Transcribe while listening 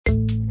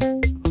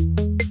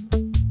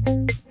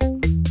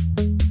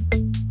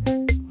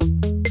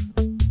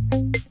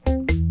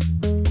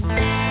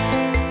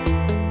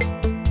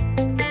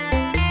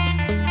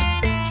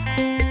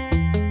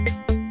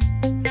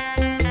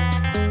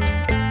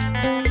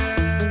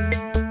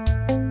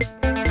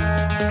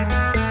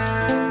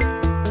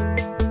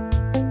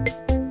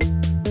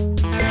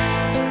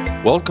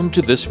Welcome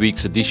to this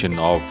week's edition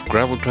of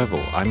Gravel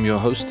Travel. I'm your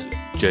host,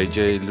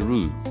 JJ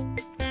Leroux.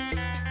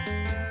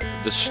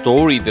 The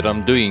story that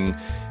I'm doing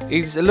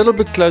is a little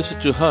bit closer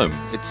to home.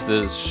 It's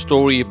the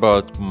story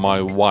about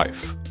my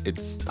wife.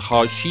 It's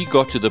how she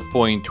got to the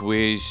point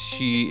where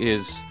she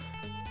is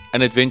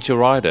an adventure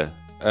rider,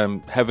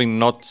 having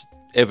not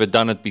ever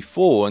done it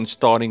before and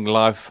starting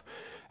life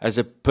as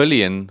a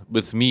pillion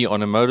with me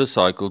on a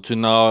motorcycle to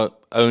now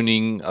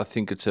owning, I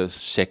think it's a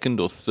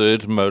second or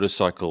third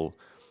motorcycle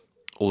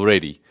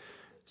already.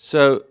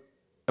 So,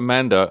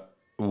 Amanda,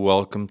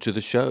 welcome to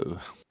the show.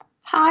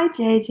 Hi,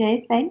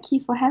 JJ. Thank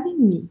you for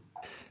having me.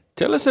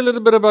 Tell us a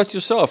little bit about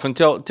yourself and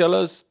tell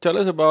us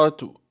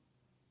about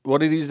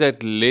what it is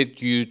that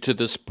led you to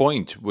this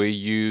point where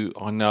you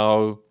are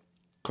now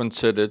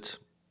considered,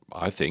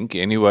 I think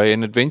anyway,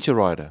 an adventure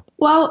rider.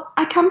 Well,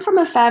 I come from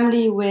a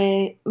family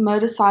where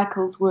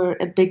motorcycles were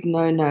a big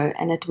no-no,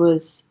 and it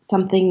was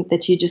something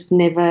that you just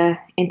never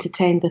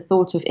entertained the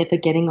thought of ever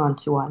getting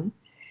onto one.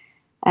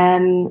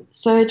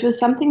 So it was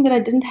something that I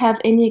didn't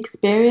have any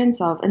experience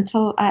of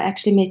until I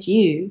actually met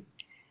you.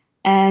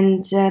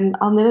 And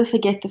I'll never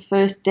forget the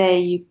first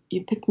day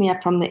you picked me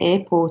up from the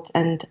airport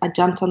and I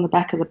jumped on the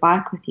back of the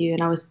bike with you,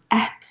 and I was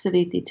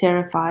absolutely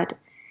terrified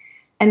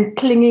and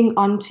clinging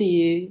onto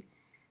you.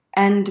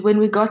 And when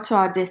we got to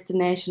our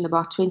destination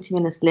about 20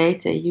 minutes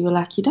later, you were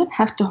like, "You don't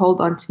have to hold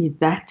on to me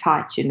that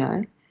tight, you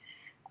know."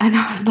 And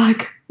I was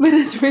like, but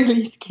it's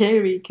really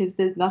scary because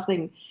there's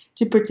nothing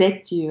to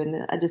protect you.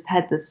 And I just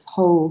had this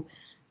whole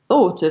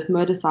thought of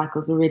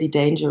motorcycles are really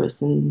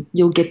dangerous and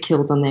you'll get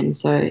killed on them.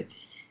 So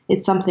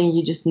it's something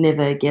you just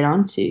never get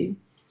onto.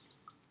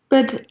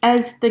 But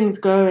as things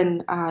go,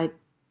 and I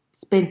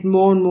spent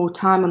more and more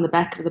time on the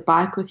back of the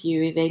bike with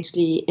you,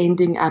 eventually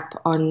ending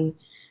up on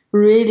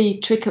really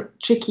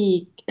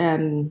tricky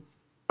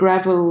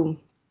gravel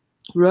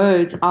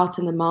roads out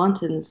in the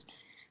mountains,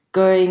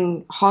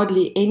 going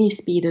hardly any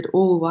speed at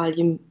all while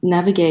you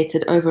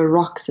navigated over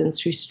rocks and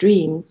through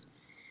streams.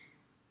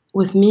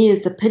 With me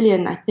as the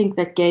pillion, I think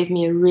that gave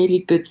me a really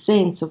good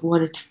sense of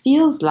what it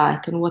feels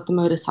like and what the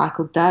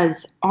motorcycle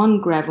does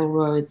on gravel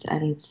roads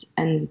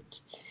and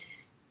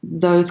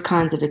those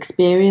kinds of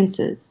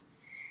experiences.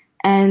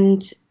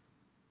 And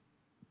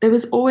there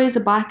was always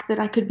a bike that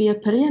I could be a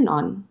pillion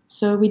on.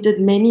 So we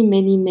did many,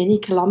 many, many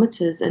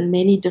kilometers and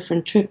many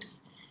different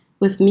trips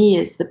with me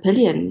as the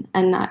pillion.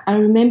 And I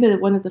remember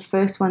one of the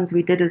first ones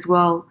we did as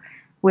well,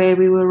 where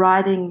we were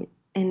riding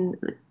in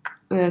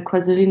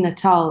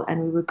KwaZulu-Natal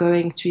and we were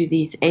going through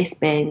these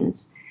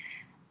S-bends.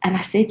 And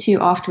I said to you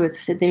afterwards, I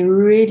said, they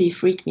really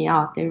freak me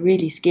out. They're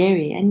really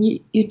scary. And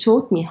you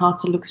taught me how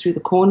to look through the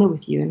corner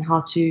with you and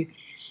how to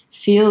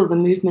feel the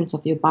movement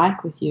of your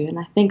bike with you. And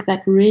I think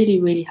that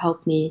really, really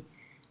helped me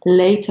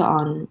later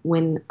on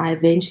when I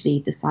eventually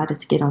decided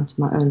to get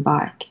onto my own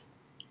bike.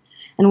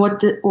 And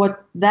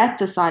what that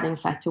deciding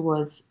factor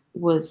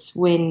was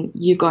when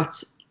you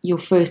got your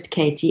first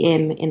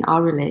KTM in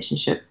our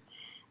relationship,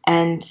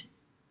 and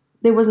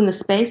there wasn't a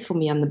space for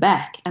me on the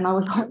back, and I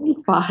was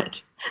horrified.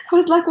 I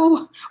was like,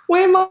 well,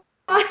 where am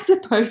I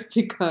supposed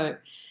to go?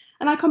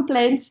 And I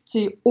complained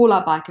to all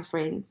our biker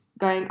friends,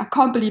 going, I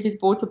can't believe he's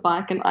bought a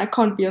bike and I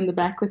can't be on the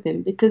back with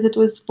him, because it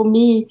was, for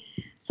me,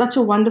 such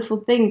a wonderful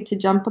thing to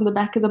jump on the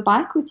back of the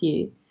bike with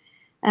you.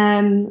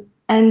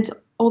 And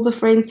all the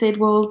friends said,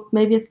 well,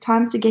 maybe it's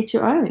time to get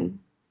your own.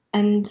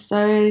 And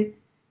so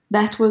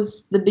that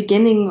was the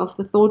beginning of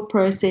the thought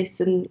process.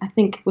 And I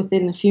think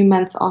within a few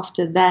months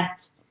after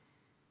that,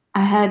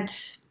 I had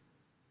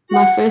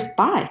my first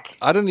bike.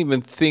 I don't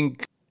even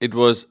think it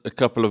was a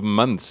couple of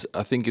months.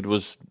 I think it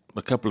was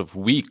a couple of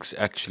weeks,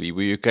 actually,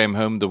 where you came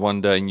home the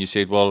one day and you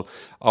said, well,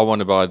 I want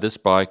to buy this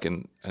bike.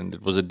 And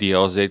it was a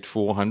DRZ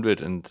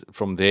 400. And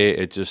from there,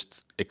 it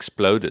just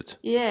exploded.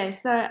 Yeah,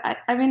 so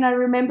I mean, I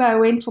remember I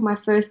went for my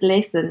first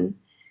lesson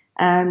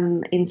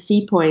in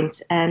Sea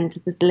Point, and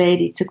this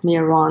lady took me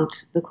around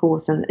the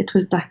course, and it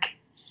was like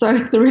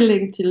so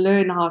thrilling to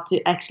learn how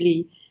to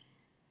actually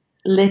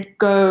let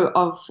go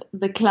of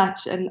the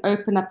clutch and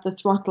open up the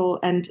throttle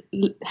and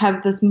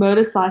have this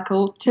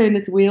motorcycle turn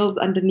its wheels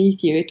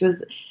underneath you.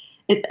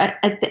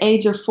 At the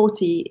age of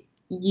 40,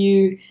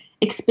 you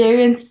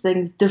experience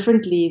things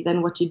differently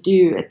than what you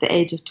do at the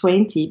age of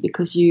 20,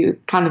 because you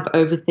kind of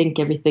overthink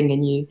everything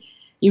and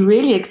you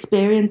really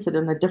experience it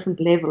on a different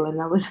level.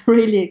 And I was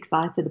really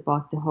excited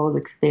about the whole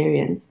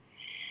experience.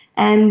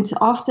 And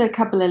after a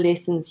couple of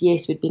lessons,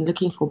 yes, we'd been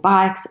looking for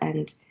bikes,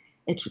 and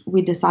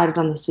we decided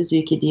on the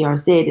Suzuki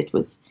DRZ.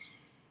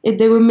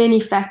 There were many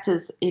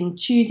factors in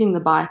choosing the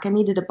bike. I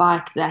needed a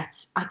bike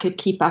that I could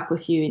keep up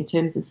with you in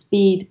terms of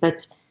speed,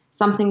 but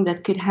something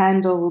that could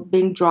handle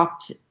being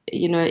dropped,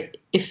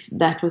 if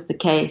that was the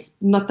case.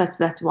 Not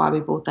that's why we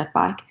bought that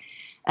bike,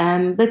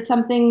 but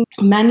something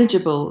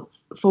manageable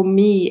for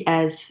me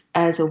as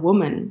a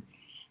woman.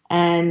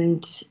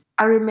 And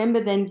I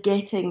remember then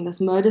getting this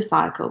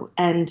motorcycle,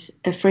 and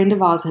a friend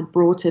of ours had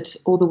brought it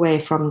all the way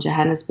from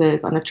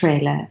Johannesburg on a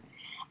trailer.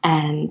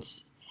 And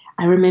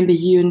I remember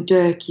you and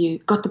Dirk, you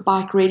got the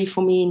bike ready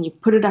for me and you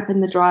put it up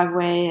in the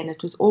driveway and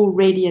it was all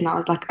ready. And I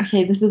was like,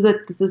 okay, this is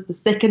it. This is the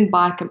second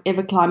bike I'm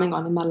ever climbing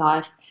on in my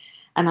life.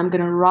 And I'm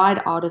going to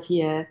ride out of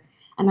here.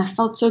 And I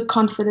felt so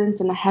confident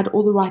and I had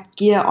all the right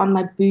gear on,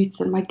 my boots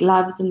and my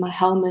gloves and my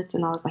helmet.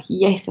 And I was like,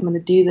 yes, I'm going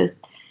to do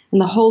this. And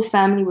the whole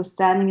family was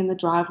standing in the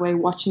driveway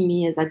watching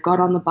me as I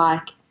got on the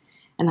bike.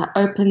 And I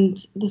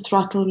opened the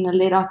throttle and I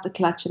let out the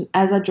clutch. And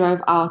as I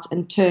drove out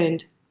and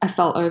turned, I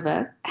fell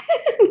over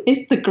and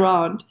hit the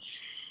ground.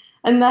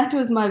 And that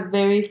was my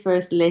very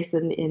first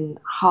lesson in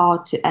how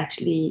to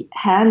actually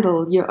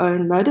handle your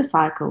own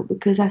motorcycle,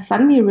 because I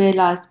suddenly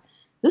realized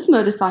this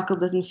motorcycle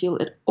doesn't feel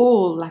at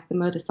all like the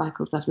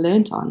motorcycles I've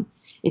learned on.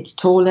 It's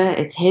taller,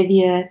 it's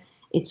heavier,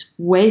 its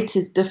weight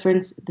is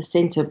different, the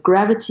center of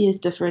gravity is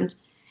different.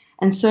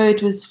 And so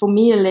it was for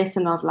me a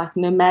lesson of like,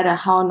 no matter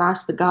how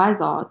nice the guys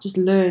are, just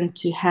learn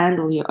to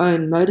handle your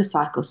own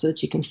motorcycle so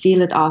that you can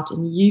feel it out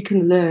and you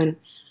can learn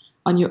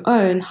on your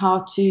own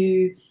how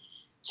to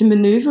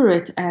maneuver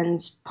it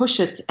and push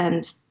it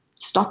and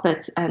stop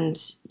it and,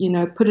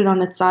 put it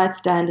on its side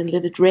stand and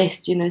let it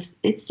rest.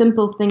 It's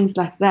simple things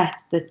like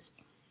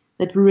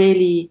that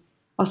really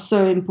are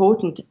so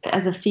important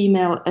as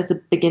a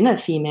beginner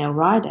female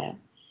rider,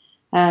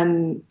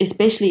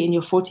 especially in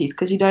your 40s,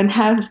 because you don't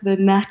have the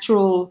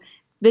natural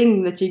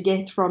thing that you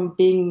get from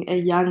being a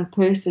young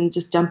person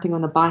just jumping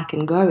on a bike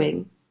and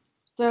going.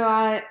 So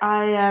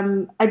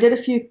I did a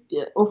few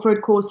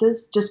off-road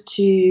courses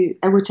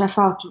which I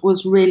felt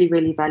was really,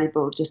 really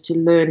valuable, just to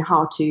learn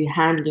how to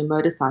handle your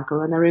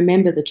motorcycle. And I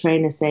remember the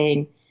trainer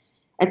saying,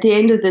 at the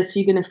end of this,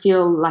 you're going to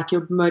feel like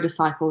your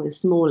motorcycle is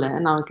smaller.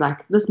 And I was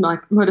like, this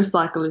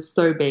motorcycle is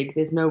so big,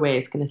 there's no way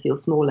it's going to feel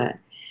smaller.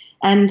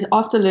 And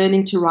after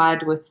learning to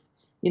ride with,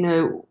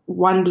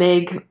 one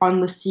leg on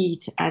the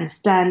seat and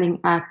standing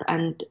up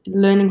and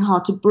learning how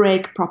to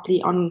brake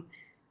properly on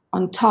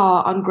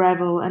tar, on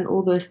gravel, and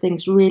all those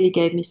things really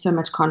gave me so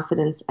much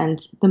confidence. And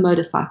the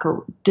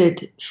motorcycle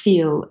did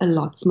feel a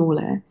lot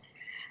smaller.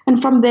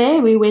 And from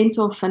there, we went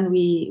off and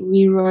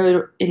we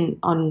rode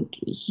on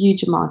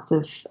huge amounts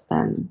of,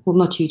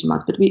 not huge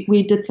amounts, but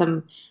we did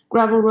some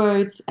gravel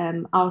roads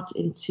out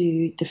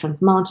into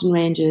different mountain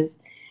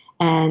ranges.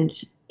 And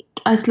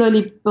I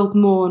slowly built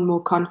more and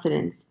more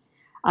confidence.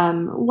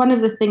 One of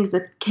the things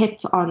that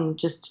kept on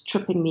just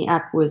tripping me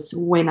up was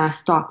when I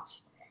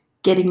stopped.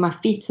 Getting my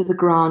feet to the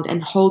ground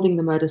and holding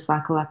the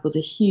motorcycle up was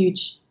a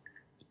huge,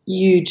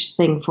 huge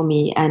thing for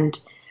me. And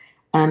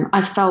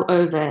I fell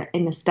over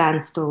in a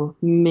standstill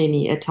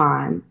many a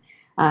time,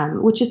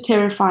 which is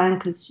terrifying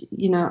because,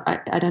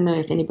 I don't know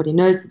if anybody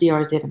knows the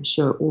DRZ. I'm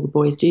sure all the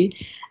boys do.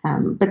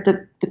 But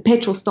the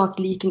petrol starts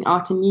leaking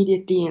out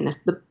immediately. And if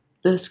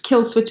the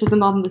kill switch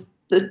isn't on,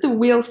 the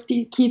wheel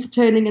keeps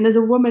turning. And as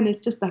a woman,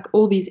 it's just like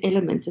all these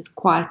elements. It's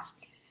quite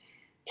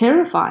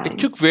terrifying. It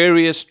took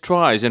various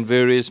tries and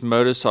various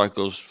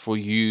motorcycles for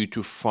you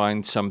to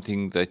find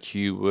something that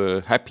you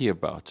were happy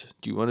about.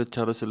 Do you want to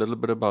tell us a little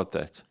bit about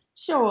that?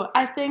 Sure.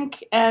 I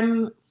think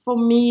for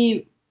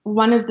me,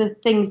 one of the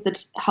things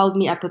that held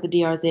me up with the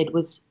DRZ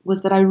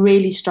was that I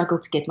really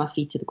struggled to get my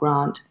feet to the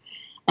ground.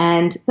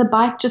 And the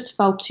bike just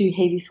felt too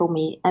heavy for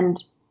me.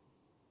 And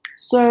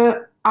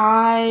so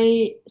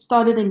I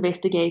started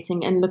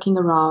investigating and looking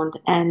around,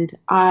 and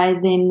I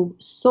then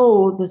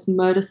saw this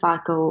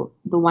motorcycle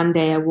the one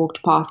day I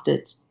walked past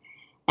it,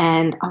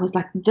 and I was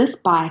like, this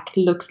bike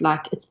looks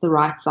like it's the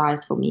right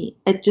size for me.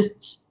 It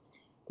just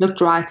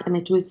looked right, and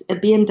it was a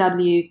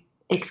BMW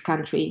X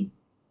Country.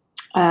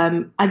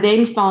 I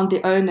then found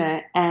the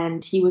owner,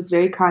 and he was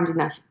very kind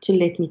enough to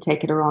let me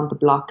take it around the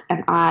block,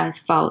 and I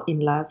fell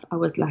in love. I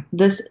was like,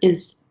 this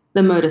is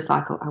the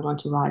motorcycle I want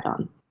to ride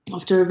on.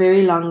 After a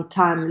very long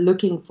time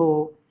looking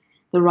for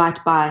the right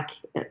bike,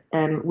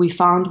 we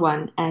found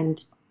one,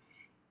 and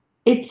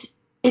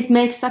it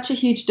makes such a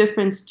huge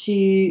difference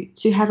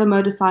to have a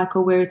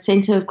motorcycle where its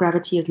center of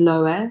gravity is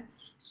lower,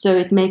 so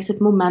it makes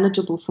it more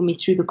manageable for me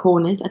through the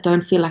corners. I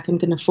don't feel like I'm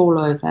going to fall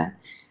over.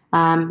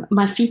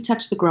 My feet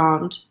touch the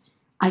ground.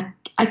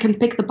 I can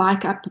pick the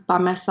bike up by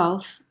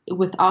myself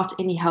without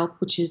any help,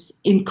 which is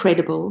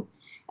incredible.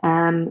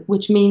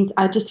 Which means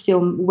I just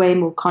feel way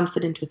more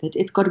confident with it.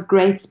 It's got a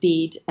great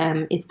speed.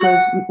 It goes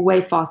way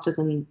faster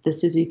than the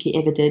Suzuki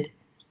ever did,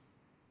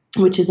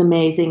 which is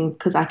amazing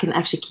because I can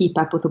actually keep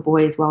up with the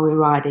boys while we're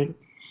riding.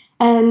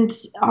 And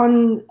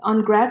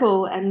on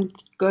gravel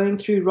and going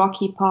through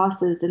rocky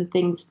passes and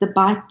things, the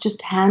bike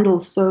just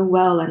handles so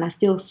well and I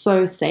feel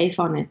so safe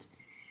on it.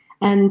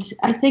 And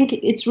I think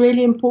it's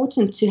really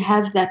important to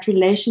have that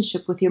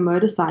relationship with your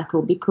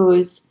motorcycle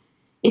because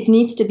it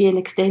needs to be an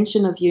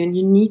extension of you and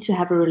you need to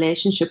have a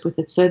relationship with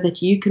it so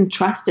that you can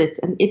trust it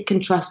and it can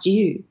trust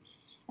you.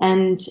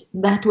 And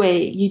that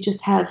way you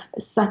just have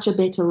such a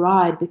better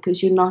ride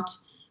because you're not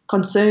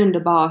concerned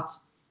about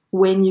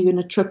when you're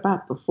going to trip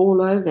up or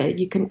fall over.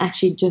 You can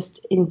actually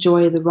just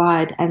enjoy the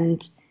ride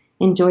and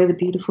enjoy the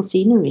beautiful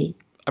scenery.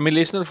 I mean,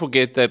 let's not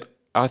forget that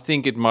I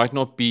think it might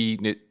not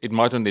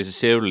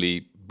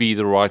necessarily be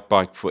the right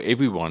bike for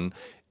everyone.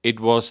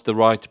 It was the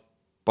right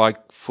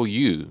bike for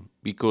you.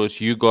 because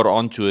you got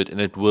onto it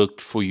and it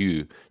worked for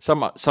you.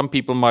 Some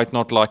people might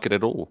not like it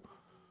at all.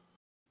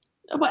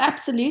 Well,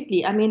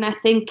 absolutely. I mean, I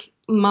think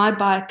my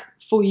bike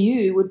for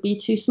you would be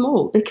too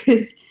small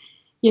because,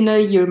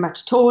 you're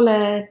much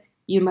taller,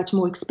 you're much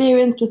more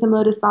experienced with a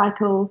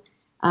motorcycle,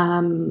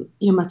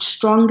 you're much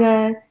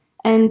stronger.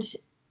 And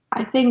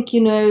I think,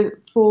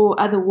 for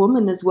other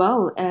women as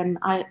well,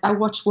 I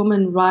watch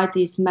women ride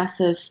these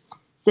massive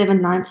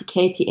 790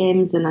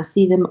 KTMs and I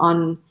see them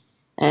on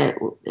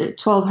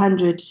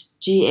 1200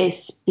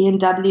 GS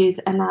BMWs,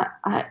 and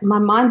my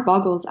mind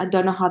boggles. I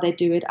don't know how they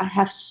do it. I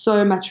have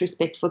so much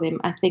respect for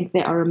them. I think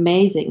they are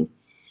amazing.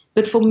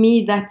 But for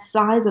me, that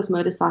size of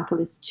motorcycle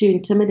is too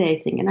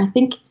intimidating. And I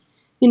think,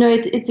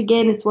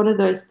 it's one of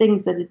those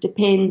things that it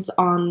depends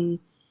on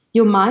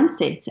your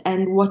mindset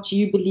and what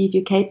you believe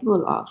you're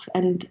capable of.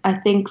 And I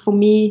think for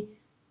me,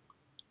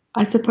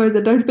 I suppose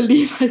I don't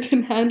believe I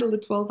can handle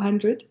the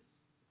 1200,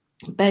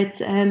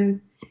 but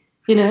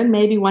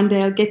maybe one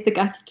day I'll get the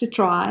guts to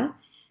try.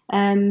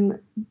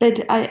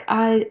 But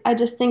I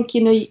just think,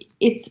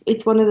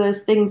 it's one of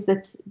those things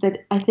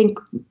that I think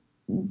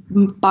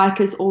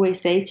bikers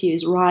always say to you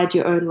is ride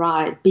your own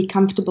ride, be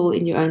comfortable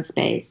in your own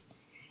space.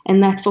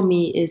 And that for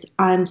me is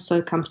I'm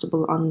so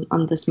comfortable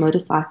on this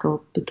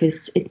motorcycle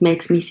because it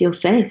makes me feel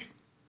safe.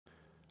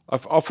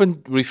 I've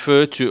often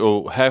referred to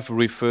or have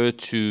referred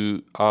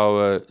to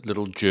our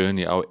little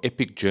journey, our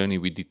epic journey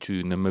we did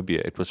to Namibia.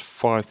 It was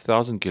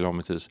 5,000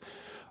 kilometers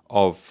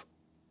of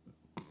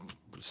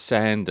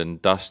sand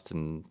and dust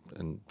and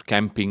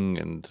camping,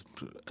 and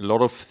a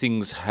lot of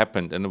things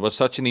happened. And it was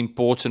such an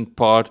important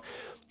part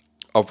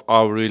of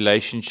our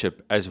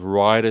relationship as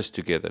riders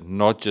together,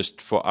 not just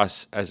for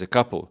us as a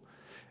couple.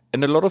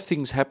 And a lot of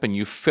things happened.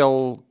 You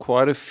fell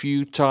quite a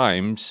few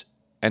times,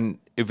 and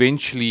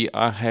eventually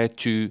I had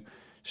to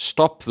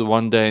stop the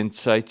one day and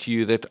say to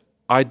you that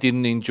I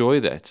didn't enjoy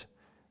that.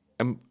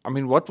 I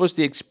mean, what was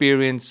the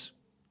experience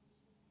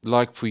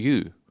like for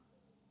you?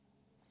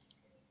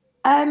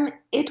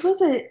 It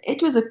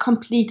was a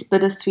complete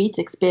bittersweet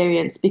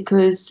experience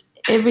because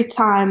every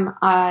time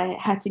I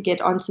had to get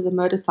onto the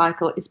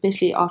motorcycle,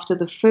 especially after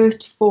the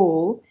first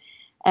fall,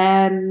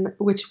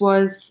 which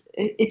was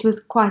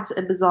quite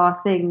a bizarre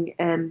thing,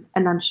 and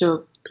I'm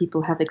sure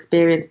people have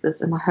experienced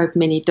this, and I hope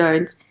many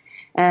don't.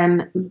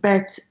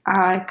 But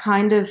I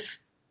kind of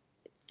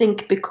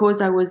think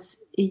because I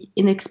was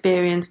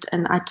inexperienced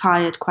and I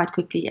tired quite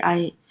quickly,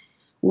 I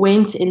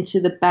went into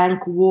the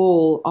bank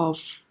wall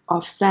of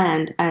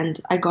sand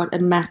and I got a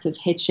massive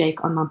head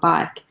shake on my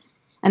bike.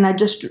 And I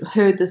just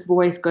heard this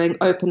voice going,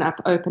 open up,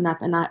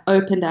 and I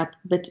opened up,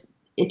 but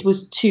it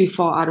was too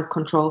far out of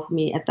control for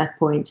me at that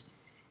point.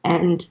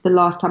 And the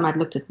last time I'd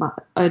looked at my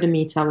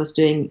odometer, I was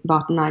doing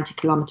about 90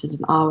 kilometers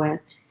an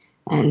hour.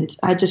 And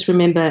I just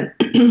remember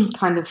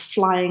kind of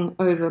flying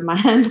over my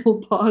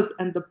handlebars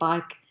and the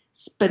bike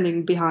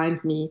spinning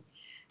behind me.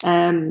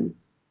 So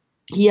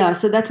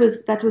that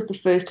was the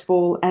first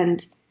fall,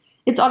 and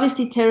it's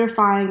obviously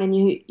terrifying. And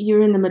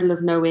you're in the middle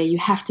of nowhere. You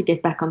have to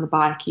get back on the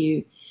bike.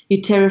 You're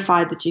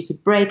terrified that you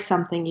could break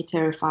something. You're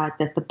terrified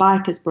that the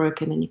bike is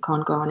broken and you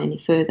can't go on any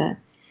further.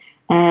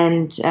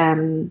 And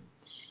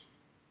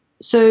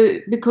so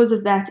because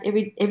of that,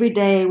 every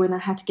day when I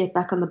had to get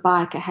back on the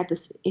bike, I had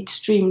this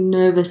extreme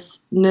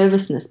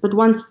nervousness. But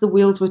once the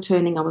wheels were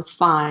turning, I was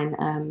fine.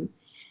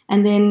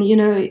 And then,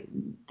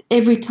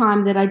 every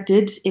time that I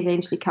did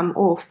eventually come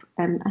off,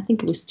 I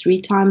think it was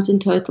 3 times in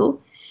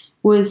total,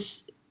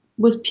 was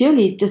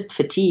purely just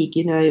fatigue,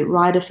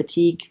 rider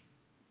fatigue,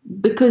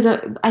 because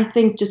I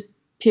think just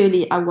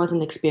purely I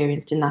wasn't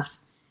experienced enough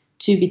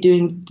to be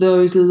doing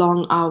those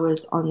long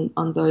hours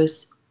on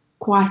those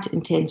quite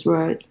intense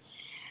roads.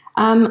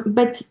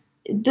 But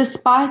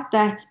despite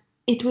that,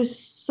 it was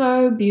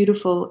so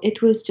beautiful.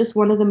 It was just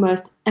one of the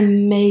most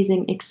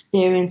amazing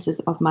experiences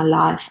of my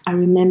life. I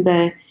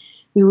remember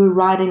we were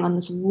riding on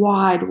this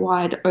wide,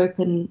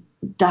 open,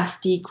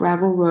 dusty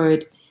gravel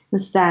road. The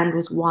sand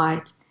was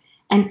white.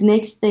 And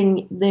next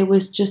thing, there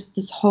was just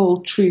this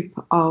whole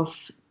troop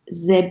of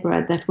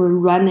zebra that were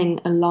running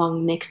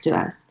along next to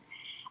us.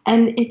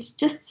 And it's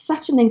just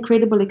such an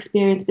incredible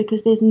experience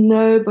because there's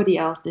nobody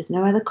else. There's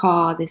no other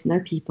car. There's no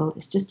people.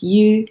 It's just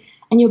you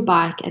and your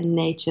bike and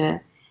nature.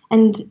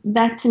 And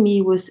that to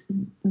me was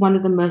one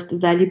of the most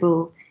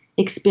valuable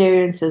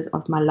experiences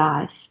of my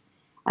life.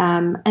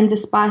 And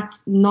despite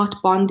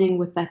not bonding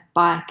with that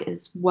bike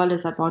as well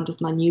as I bond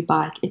with my new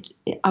bike,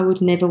 I would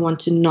never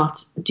want to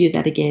not do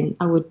that again.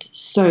 I would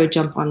so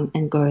jump on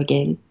and go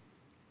again.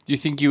 Do you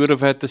think you would have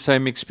had the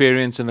same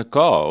experience in a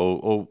car,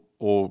 or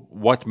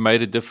what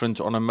made a difference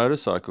on a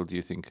motorcycle, do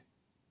you think?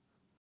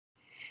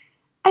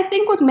 I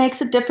think what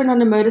makes it different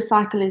on a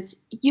motorcycle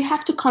is you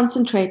have to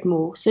concentrate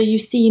more, so you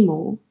see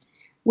more.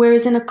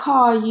 Whereas in a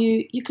car,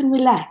 you can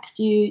relax,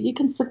 you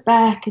can sit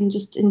back and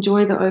just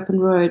enjoy the open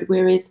road.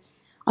 Whereas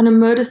on a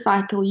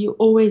motorcycle, you're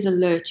always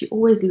alert, you're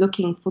always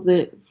looking for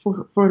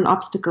an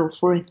obstacle,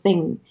 for a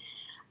thing.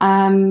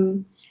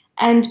 And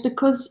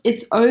because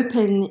it's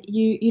open,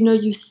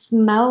 you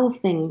smell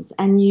things,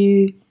 and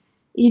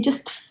you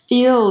just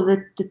feel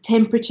the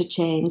temperature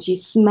change. You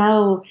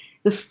smell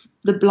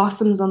the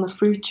blossoms on the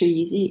fruit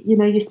trees.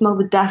 You smell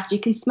the dust. You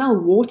can smell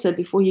water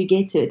before you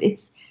get to it.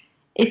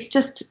 It's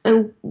just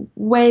a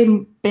way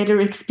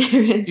better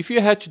experience. If you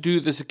had to do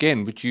this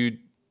again, would you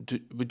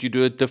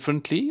do it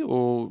differently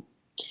or?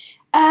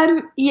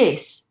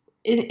 Yes.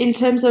 In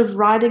terms of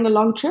riding a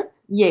long trip,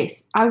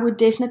 yes, I would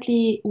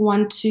definitely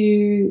want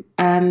to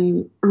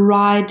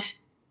ride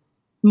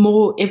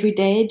more every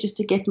day just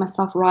to get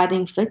myself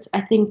riding fit.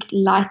 I think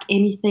like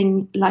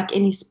anything, like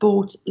any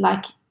sport,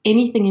 like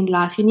anything in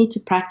life, you need to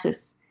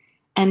practice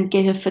and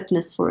get a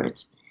fitness for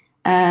it.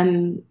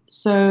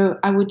 So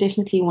I would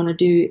definitely want to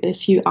do a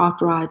few out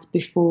rides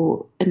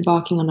before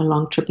embarking on a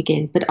long trip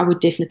again, but I would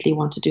definitely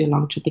want to do a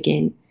long trip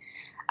again.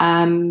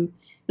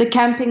 The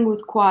camping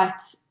was quite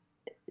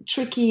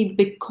tricky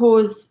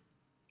because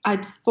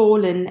I'd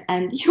fallen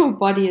and your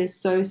body is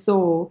so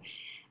sore.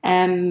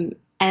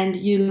 And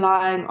you're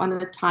lying on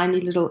a tiny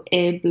little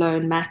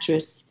air-blown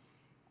mattress.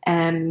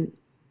 And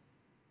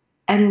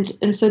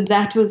so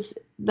that was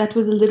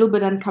a little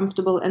bit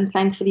uncomfortable. And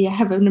thankfully, I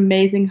have an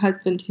amazing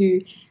husband who,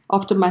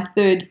 after my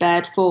third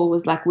bad fall,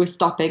 was like, we're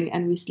stopping.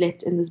 And we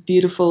slept in this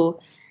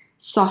beautiful,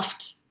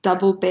 soft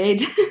double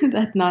bed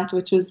that night,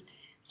 which was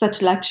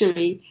such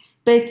luxury.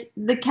 But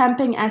the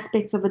camping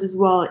aspect of it as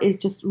well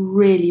is just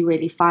really,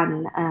 really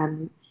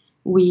fun.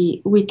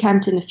 We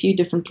camped in a few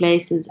different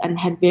places and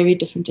had very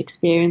different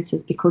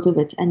experiences because of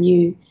it. And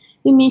you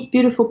meet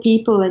beautiful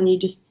people and you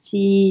just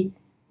see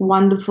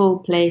wonderful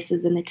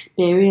places and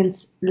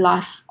experience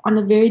life on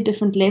a very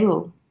different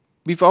level.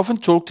 We've often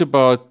talked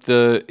about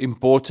the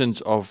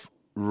importance of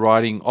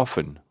riding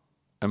often,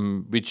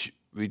 which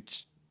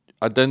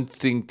I don't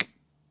think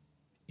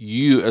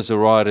you as a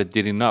rider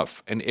did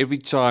enough. And every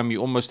time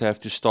you almost have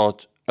to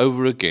start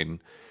over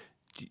again.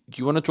 Do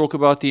you want to talk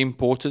about the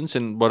importance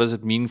and what does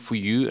it mean for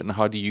you and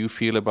how do you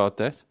feel about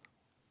that?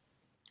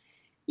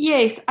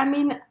 Yes, I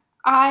mean,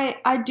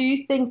 I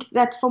do think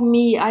that for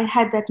me, I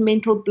had that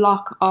mental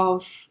block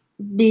of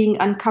being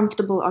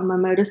uncomfortable on my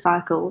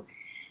motorcycle.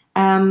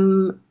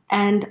 And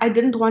I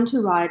didn't want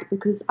to ride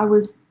because I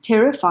was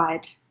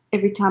terrified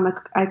every time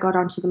I got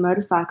onto the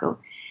motorcycle.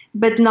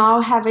 But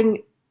now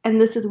and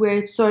this is where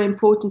it's so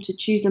important to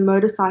choose a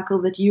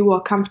motorcycle that you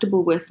are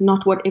comfortable with,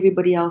 not what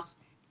everybody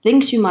else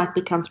thinks you might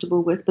be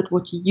comfortable with, but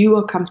what you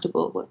are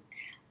comfortable with.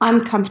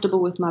 I'm comfortable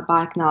with my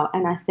bike now,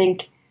 and I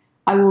think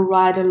I will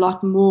ride a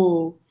lot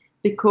more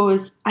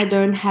because I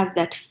don't have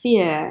that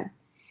fear.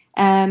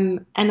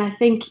 And I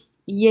think,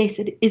 yes,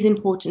 it is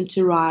important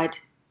to ride.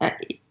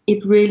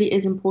 It really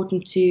is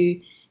important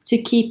to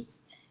keep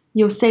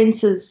your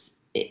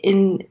senses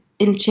in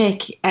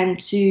check and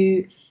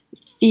to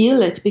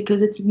feel it,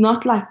 because it's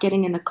not like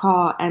getting in a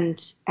car and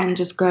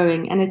just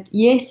going. And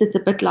yes, it's a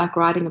bit like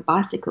riding a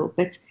bicycle,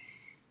 but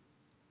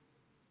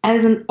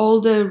as an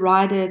older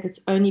rider that's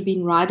only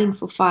been riding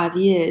for 5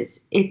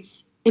 years,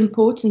 it's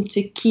important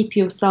to keep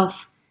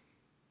yourself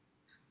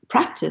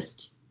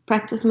practiced.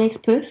 Practice makes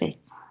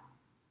perfect.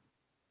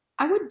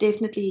 I would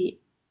definitely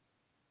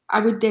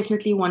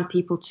want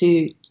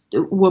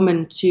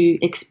women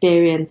to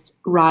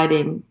experience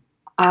riding.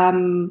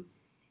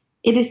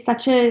 It is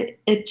such a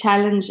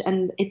challenge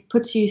and it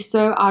puts you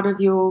so out of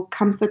your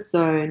comfort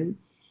zone.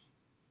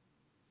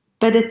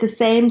 But at the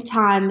same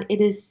time,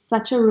 it is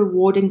such a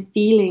rewarding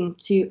feeling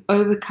to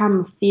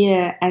overcome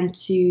fear and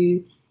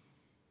to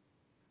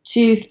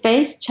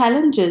face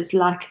challenges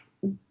like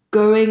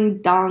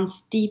going down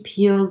steep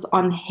hills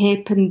on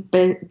hairpin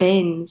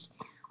bends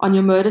on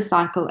your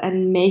motorcycle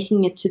and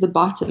making it to the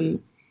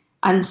bottom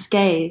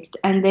unscathed,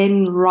 and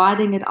then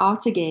riding it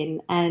out again.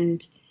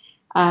 And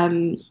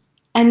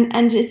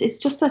it's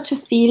just such a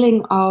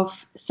feeling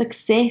of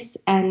success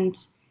and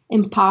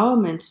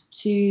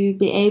empowerment to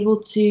be able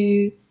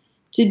to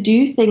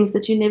do things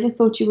that you never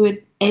thought you were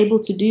able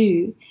to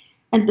do.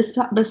 And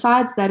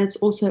besides that, it's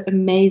also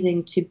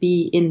amazing to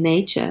be in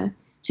nature,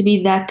 to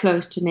be that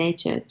close to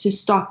nature, to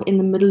stop in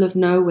the middle of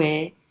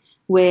nowhere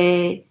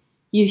where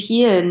you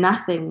hear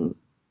nothing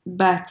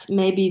but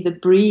maybe the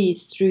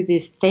breeze through the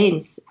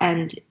fence,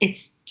 and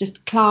it's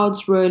just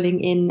clouds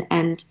rolling in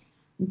and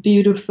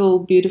beautiful,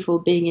 beautiful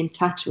being in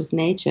touch with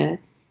nature.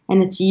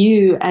 And it's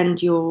you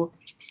and your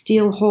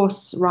steel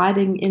horse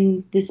riding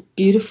in this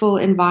beautiful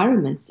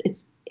environment.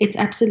 It's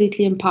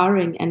absolutely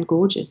empowering and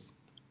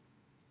gorgeous.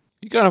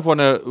 You kind of want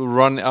to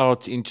run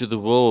out into the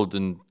world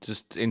and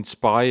just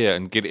inspire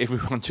and get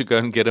everyone to go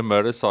and get a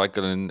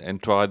motorcycle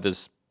and try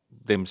this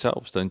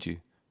themselves, don't you?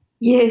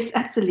 Yes,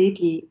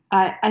 absolutely.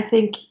 I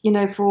think,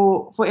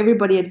 for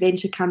everybody,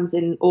 adventure comes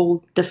in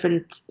all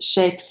different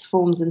shapes,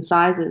 forms, and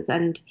sizes.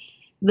 And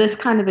this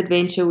kind of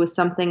adventure was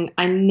something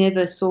I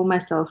never saw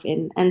myself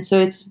in. And so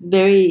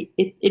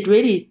it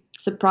really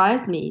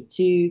surprised me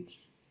to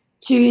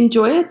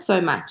enjoy it so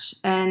much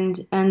and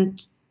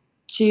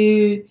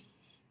to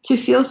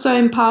feel so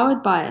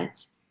empowered by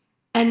it.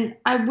 And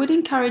I would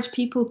encourage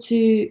people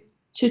to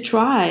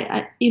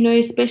try,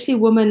 especially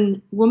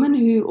women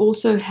who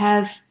also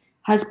have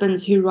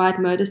husbands who ride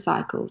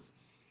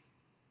motorcycles.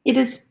 It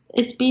is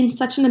it's been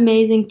such an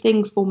amazing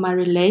thing for my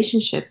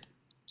relationship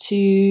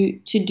to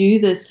do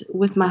this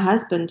with my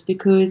husband,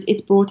 because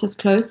it's brought us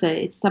closer.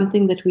 It's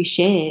something that we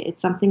share.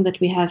 It's something that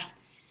we have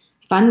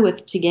fun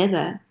with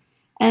together.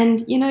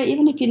 And,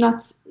 even if you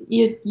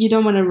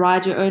don't want to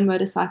ride your own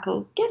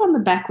motorcycle, get on the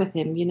back with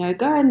him,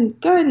 go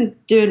and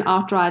do an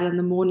outride in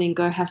the morning,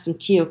 go have some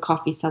tea or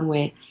coffee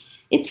somewhere.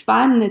 It's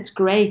fun. It's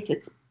great.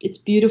 It's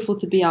beautiful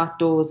to be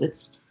outdoors.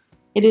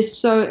 It is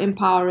so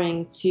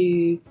empowering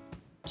to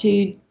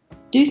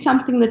do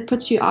something that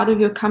puts you out of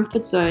your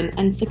comfort zone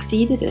and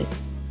succeed at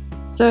it.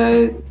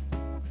 So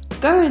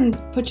go and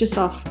put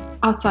yourself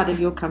outside of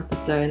your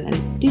comfort zone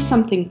and do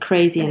something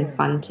crazy and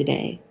fun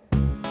today.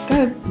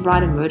 Go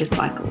ride a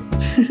motorcycle.